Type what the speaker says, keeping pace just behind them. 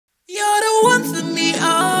one for me,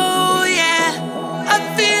 oh yeah.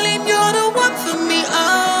 I'm feeling you're the one for me,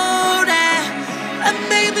 oh yeah. And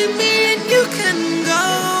maybe me and you can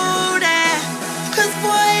go there. 'Cause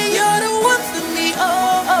boy, you're the one for me,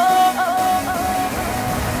 oh, oh, oh.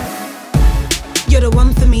 You're the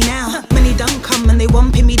one for me now. Many done come and they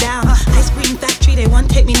won't pin me down. Ice cream factory, they won't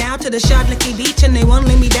take me now to the Shardlicky beach and they won't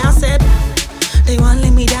lay me down. Said they won't lay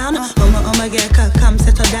me down. Oh my girl, come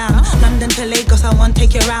settle down. London to Lagos, I won't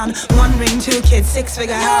take you around. 1 ring, 2 kids,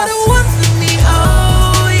 6-figure house. You're the one for me,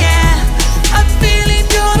 oh yeah. I'm feeling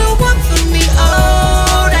you're the one for me,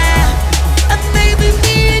 oh yeah. And maybe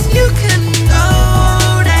me and you can go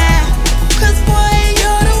there. 'Cause boy,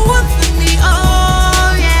 you're the one for me,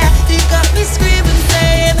 oh yeah. You got me screaming,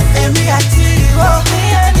 saying, and we got you, oh, me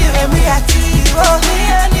and you, and we got you, oh, me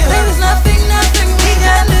and you. There is nothing we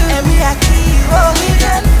can do, and we got you, oh, we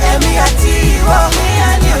can, and we got you, oh, me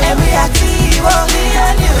and you, and we got you, oh, me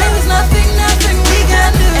and you. There is nothing we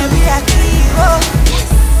can do, and we got you, oh.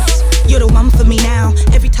 You're the one for me now.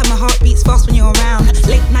 Every time my heart beats fast when you're around.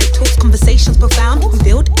 Late night talks, conversations profound. We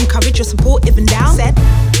build, encourage your support even down. Said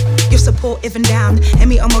your support even down. And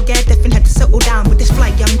me on my get definitely had to settle down with this fly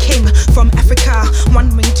young king from Africa.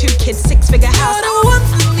 1 ring, 2 kids, 6-figure house.